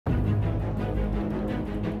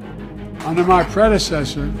Under my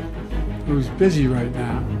predecessor, who's busy right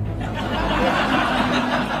now,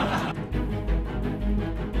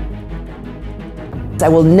 I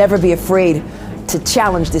will never be afraid to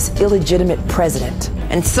challenge this illegitimate president.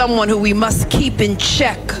 And someone who we must keep in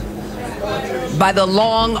check by the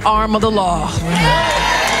long arm of the law.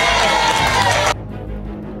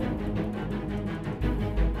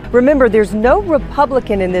 Remember, there's no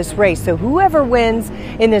Republican in this race, so whoever wins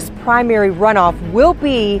in this primary runoff will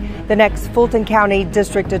be the next Fulton County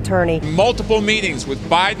District Attorney. Multiple meetings with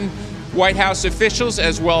Biden White House officials,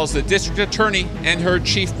 as well as the district attorney and her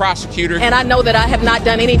chief prosecutor. And I know that I have not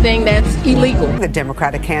done anything that's illegal. The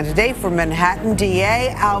Democratic candidate for Manhattan DA,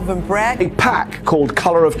 Alvin Bragg. A PAC called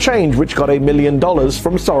Color of Change, which got $1 million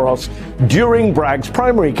from Soros during Bragg's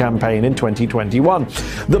primary campaign in 2021.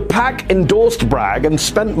 The PAC endorsed Bragg and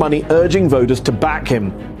spent money urging voters to back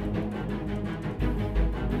him.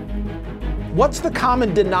 What's the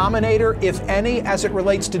common denominator, if any, as it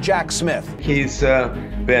relates to Jack Smith? He's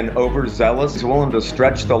been overzealous. He's willing to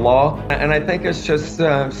stretch the law. And I think it's just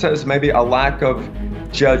says maybe a lack of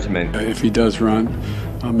judgment. if he does run,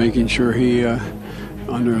 making sure he,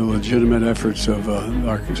 under legitimate efforts of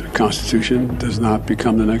our Constitution, does not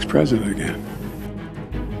become the next president again.